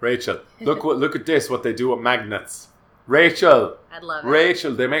 look at this, what they do with magnets. Rachel, I'd love it.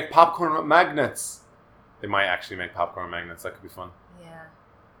 Rachel, they make popcorn with magnets. They might actually make popcorn with magnets. That could be fun. Yeah.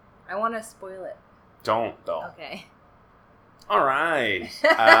 I want to spoil it. Don't, though. Okay. All right.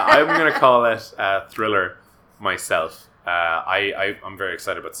 I'm going to call it Thriller myself. I'm very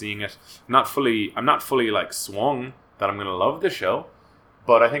excited about seeing it. I'm not fully like swung that I'm going to love the show,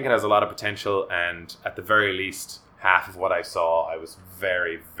 but I think it has a lot of potential, and at the very least, half of what I saw, I was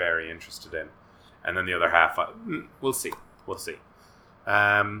very, very interested in. And then the other half, we'll see.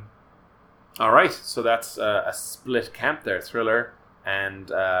 All right, so that's a split camp there, Thriller,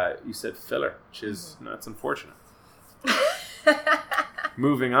 and you said Filler, which is, that's unfortunate.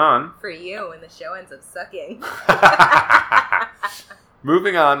 Moving on. For you, when the show ends up sucking.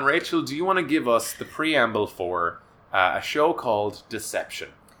 Moving on, Rachel, do you want to give us the preamble for a show called Deception?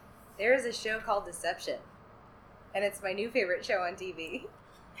 There is a show called Deception, and it's my new favorite show on TV.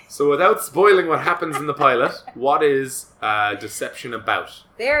 So without spoiling what happens in the pilot, what is Deception about?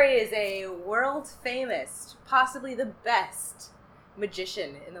 There is a world-famous, possibly the best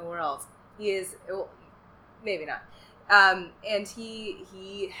magician in the world. He is, well, maybe not. And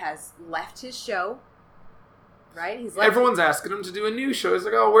he has left his show, right? Everyone's asking him to do a new show. He's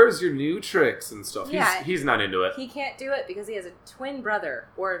like, oh, where's your new tricks and stuff? Yeah, he's not into it. He can't do it because he has a twin brother,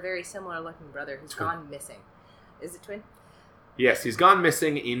 or a very similar-looking brother, who's gone missing. Is it twin? Yes, he's gone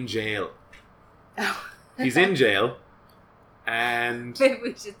missing in jail. Oh. He's in jail, and... Maybe we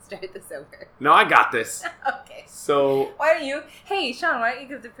should start this over. No, I got this. Okay. So... Why don't you... Hey, Shaun, why don't you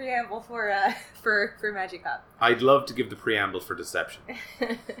give the preamble for Magic Hop? I'd love to give the preamble for Deception.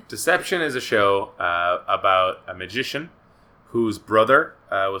 Deception is a show about a magician whose brother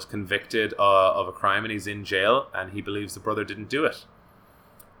was convicted of a crime, and he's in jail, and he believes the brother didn't do it.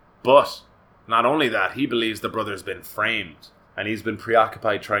 But not only that, he believes the brother's been framed, and he's been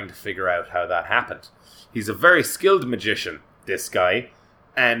preoccupied trying to figure out how that happened. He's a very skilled magician, this guy,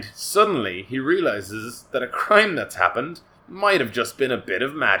 and suddenly he realizes that a crime that's happened might have just been a bit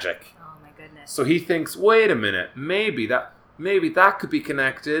of magic. Oh my goodness. So he thinks, wait a minute, maybe that could be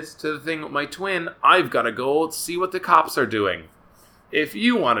connected to the thing with my twin. I've got to go see what the cops are doing. If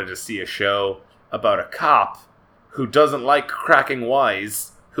you wanted to see a show about a cop who doesn't like cracking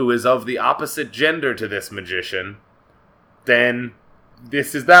wise, who is of the opposite gender to this magician, then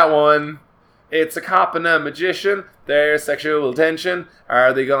this is that one. It's a cop and a magician. There's sexual tension.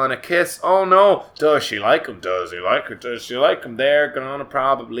 Are they gonna kiss? Oh no. Does she like him? Does he like her? Does she like him? They're gonna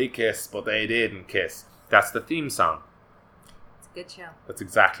probably kiss, but they didn't kiss. That's the theme song. It's a good show. That's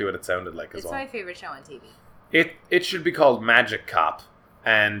exactly what it sounded like as well. It's my favorite show on TV. It should be called Magic Cop,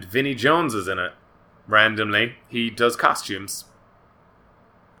 and Vinnie Jones is in it. Randomly. He does costumes.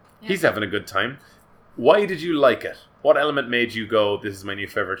 Yeah. He's having a good time. Why did you like it? What element made you go, this is my new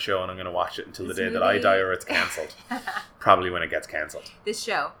favorite show and I'm going to watch it until the day that I die or it's cancelled? Probably when it gets cancelled. This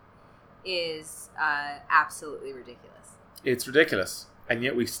show is absolutely ridiculous. It's ridiculous. And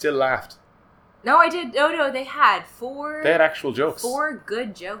yet we still laughed. No, I did. No, they had They had actual jokes. 4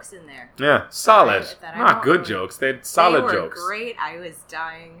 good jokes in there. Yeah, solid. Not good jokes. They had solid jokes. They were great. I was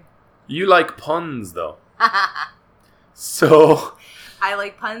dying. You like puns, though. So... I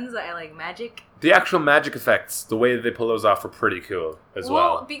like puns. I like magic. The actual magic effects, the way that they pull those off are pretty cool as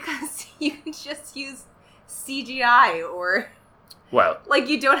well. Well, because you can just use CGI or... Well... Like,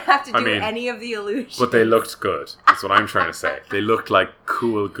 you don't have to do any of the illusions. But they looked good. That's what I'm trying to say. They looked like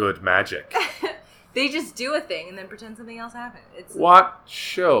cool, good magic. They just do a thing and then pretend something else happened. What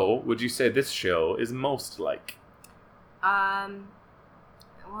show would you say this show is most like? Well...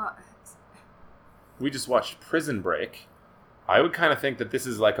 We just watched Prison Break. I would kind of think that this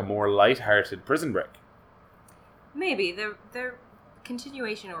is like a more light-hearted Prison Break. Maybe. The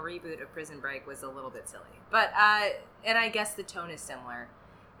continuation or reboot of Prison Break was a little bit silly. But, and I guess the tone is similar.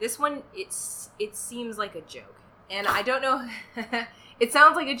 This one, it seems like a joke. And I don't know... It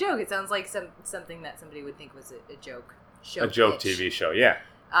sounds like a joke. It sounds like something that somebody would think was a joke show. A joke TV show, yeah.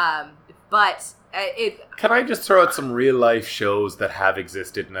 But Can I just throw out some real-life shows that have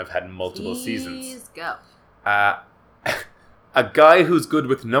existed and have had multiple seasons? Please go. A guy who's good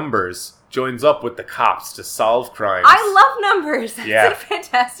with numbers joins up with the cops to solve crimes. I love numbers. That's a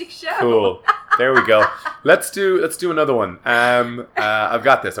fantastic show. Cool. There we go. Let's do another one. I've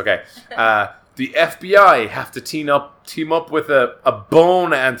got this. Okay. the FBI have to team up with a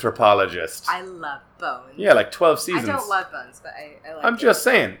bone anthropologist. I love bones. Yeah, like 12 seasons. I don't love bones, but I like I'm just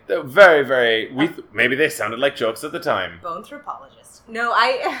saying. They're very, very... maybe they sounded like jokes at the time. Bone anthropologist. No,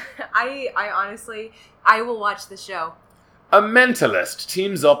 I honestly, I will watch the show. A mentalist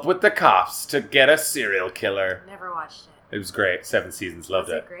teams up with the cops to get a serial killer. Never watched it. It was great. 7 seasons. Loved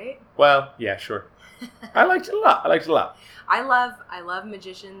it. Was it great? Well, yeah, sure. I liked it a lot. I love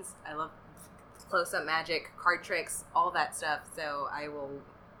magicians. I love close-up magic, card tricks, all that stuff. So I will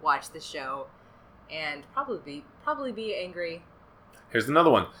watch the show and probably be angry. Here's another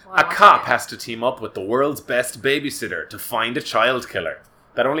one. A cop has to team up with the world's best babysitter to find a child killer.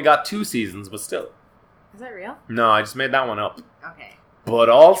 That only got 2 seasons, but still. Is that real? No, I just made that one up. Okay. But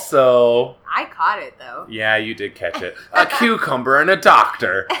also... I caught it, though. Yeah, you did catch it. A cucumber and a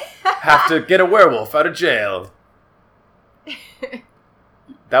doctor have to get a werewolf out of jail.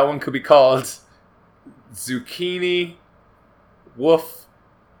 That one could be called Zucchini Woof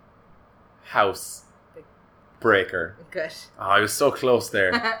House Breaker. Good. Oh, I was so close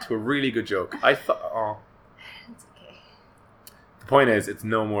there to a really good joke. I thought... Oh. It's okay. The point is, it's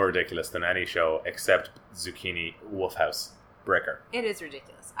no more ridiculous than any show except Zucchini Wolf House Breaker. It is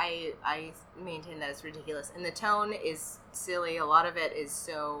ridiculous. I maintain that it's ridiculous. And the tone is silly. A lot of it is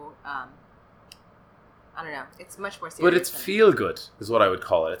so... I don't know. It's much more serious. But it's feel-good, is what I would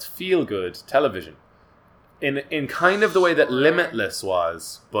call it. It's feel-good television. In kind of the way that Limitless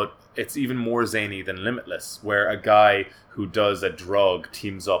was, but it's even more zany than Limitless, where a guy who does a drug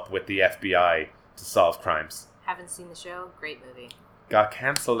teams up with the FBI to solve crimes. Haven't seen the show. Great movie. Got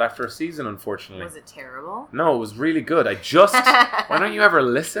cancelled after a season, unfortunately. Was it terrible? No, it was really good. Why don't you ever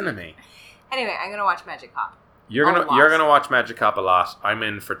listen to me? Anyway, I'm gonna watch Magic Cop. You're gonna watch Magic Cop a lot. I'm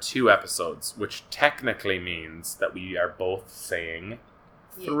in for 2 episodes, which technically means that we are both saying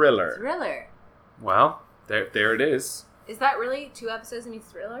thriller. Thriller. Well, there it is. Is that really 2 episodes means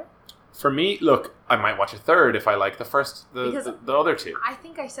thriller? For me, look, I might watch a third if I like the the other 2. I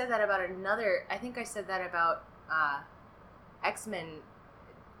think I said that about X-Men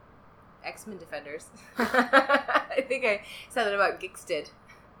Defenders. I think I said that about Gixted.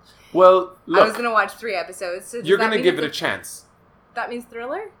 Well, look, I was going to watch 3 episodes. So you're going to give it a chance. That means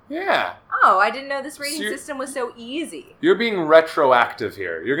thriller? Yeah. Oh, I didn't know this rating system was so easy. You're being retroactive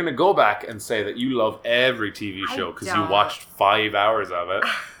here. You're going to go back and say that you love every TV show because you watched 5 hours of it.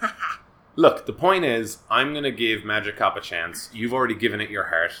 Look, the point is, I'm going to give Magic Cop a chance. You've already given it your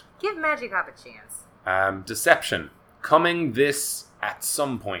heart. Give Magic Cop a chance. Deception. Coming this at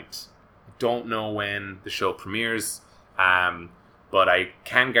some point. Don't know when the show premieres. But I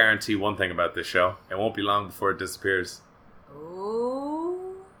can guarantee one thing about this show. It won't be long before it disappears.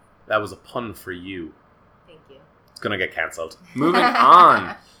 Ooh. That was a pun for you. Thank you. It's going to get cancelled. Moving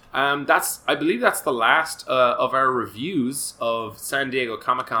on. I believe that's the last of our reviews of San Diego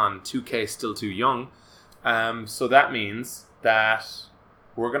Comic-Con 2K Still Too Young. So that means that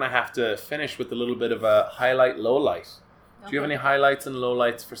we're going to have to finish with a little bit of a highlight, lowlight. Okay. Do you have any highlights and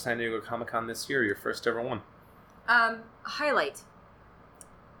lowlights for San Diego Comic-Con this year? Your first ever one. Highlight.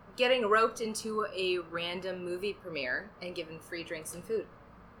 Getting roped into a random movie premiere and given free drinks and food.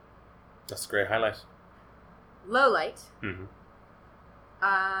 That's a great highlight. Low light. Mm-hmm.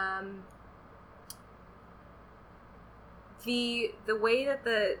 The way that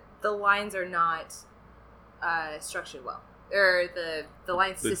the lines are not structured well, or the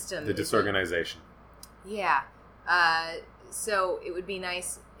line system. The disorganization. Yeah. So it would be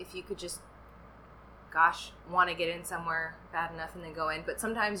nice if you could just, want to get in somewhere bad enough and then go in. But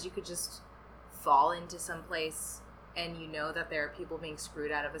sometimes you could just fall into some place and you know that there are people being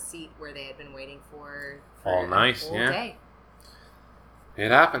screwed out of a seat where they had been waiting for all night, whole day.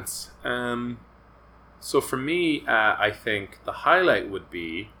 It happens. So for me, I think the highlight would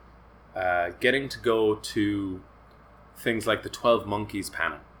be getting to go to things like the 12 Monkeys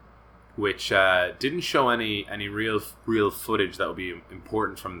panel, which didn't show any real footage that would be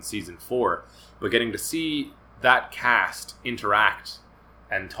important from season 4, but getting to see that cast interact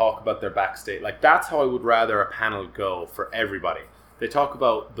and talk about their backstage, like that's how I would rather a panel go for everybody. They talk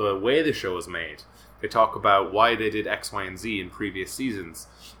about the way the show is made. They talk about why they did X, Y, and Z in previous seasons,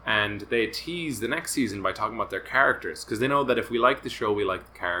 and they tease the next season by talking about their characters, because they know that if we like the show, we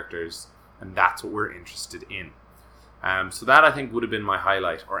like the characters, and that's what we're interested in. So that, I think, would have been my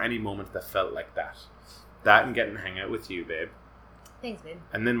highlight, or any moment that felt like that. That and getting to hang out with you, babe. Thanks, babe.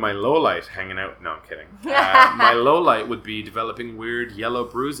 And then my low light, hanging out... No, I'm kidding. My low light would be developing weird yellow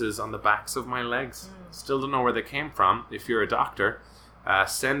bruises on the backs of my legs. Still don't know where they came from. If you're a doctor,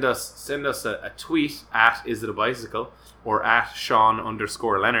 send us a tweet at Is It a Bicycle or at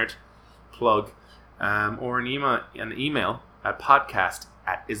Shaun_Leonard. plug, or an email at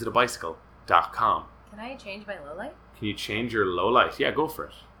podcast@isitabicycle.com. Can I change my low light? Can you change your low light? Yeah, go for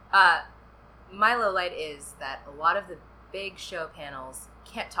it. My low light is that a lot of the big show panels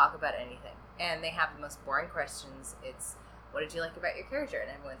can't talk about anything, and they have the most boring questions. It's, what did you like about your character? And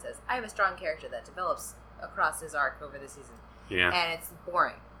everyone says, I have a strong character that develops across his arc over the season. Yeah. And it's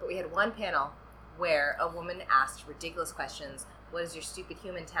boring. But we had one panel where a woman asked ridiculous questions. What is your stupid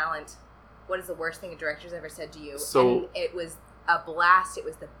human talent? What is the worst thing a director's ever said to you? And it was a blast. It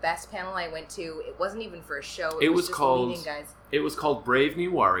was the best panel I went to. It wasn't even for a show. It was just leading guys. It was called Brave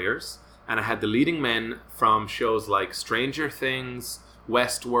New Warriors, and it had the leading men from shows like Stranger Things,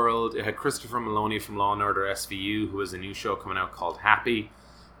 Westworld. It had Christopher Maloney from Law & Order SVU, who has a new show coming out called Happy.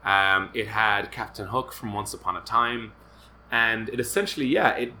 It had Captain Hook from Once Upon a Time. And it essentially,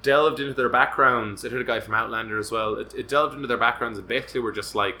 it delved into their backgrounds. It had a guy from Outlander as well. It delved into their backgrounds and basically were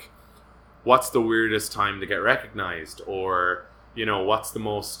just like, what's the weirdest time to get recognized? Or, you know, what's the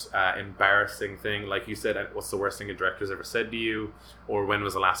most embarrassing thing? Like you said, what's the worst thing a director's ever said to you? Or when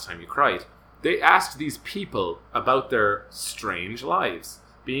was the last time you cried? They asked these people about their strange lives,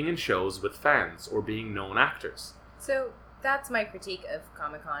 being in shows with fans or being known actors. So that's my critique of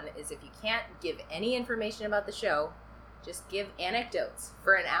Comic-Con, is if you can't give any information about the show, just give anecdotes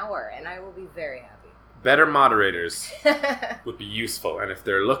for an hour and I will be very happy. Better moderators would be useful. And if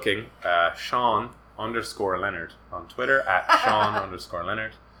they're looking, Shaun_Leonard on Twitter,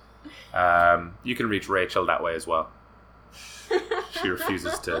 @Shaun_Leonard. You can reach Rachel that way as well. She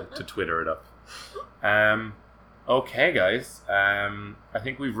refuses to Twitter it up. Okay, guys. I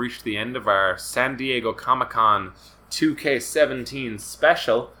think we've reached the end of our San Diego Comic-Con 2K17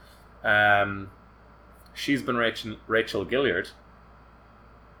 special. She's been Rachel Gilliard.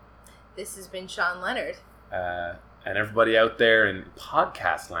 This has been Shaun Leonard. And everybody out there in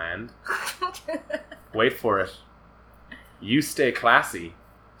podcast land, wait for it. You stay classy,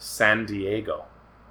 San Diego.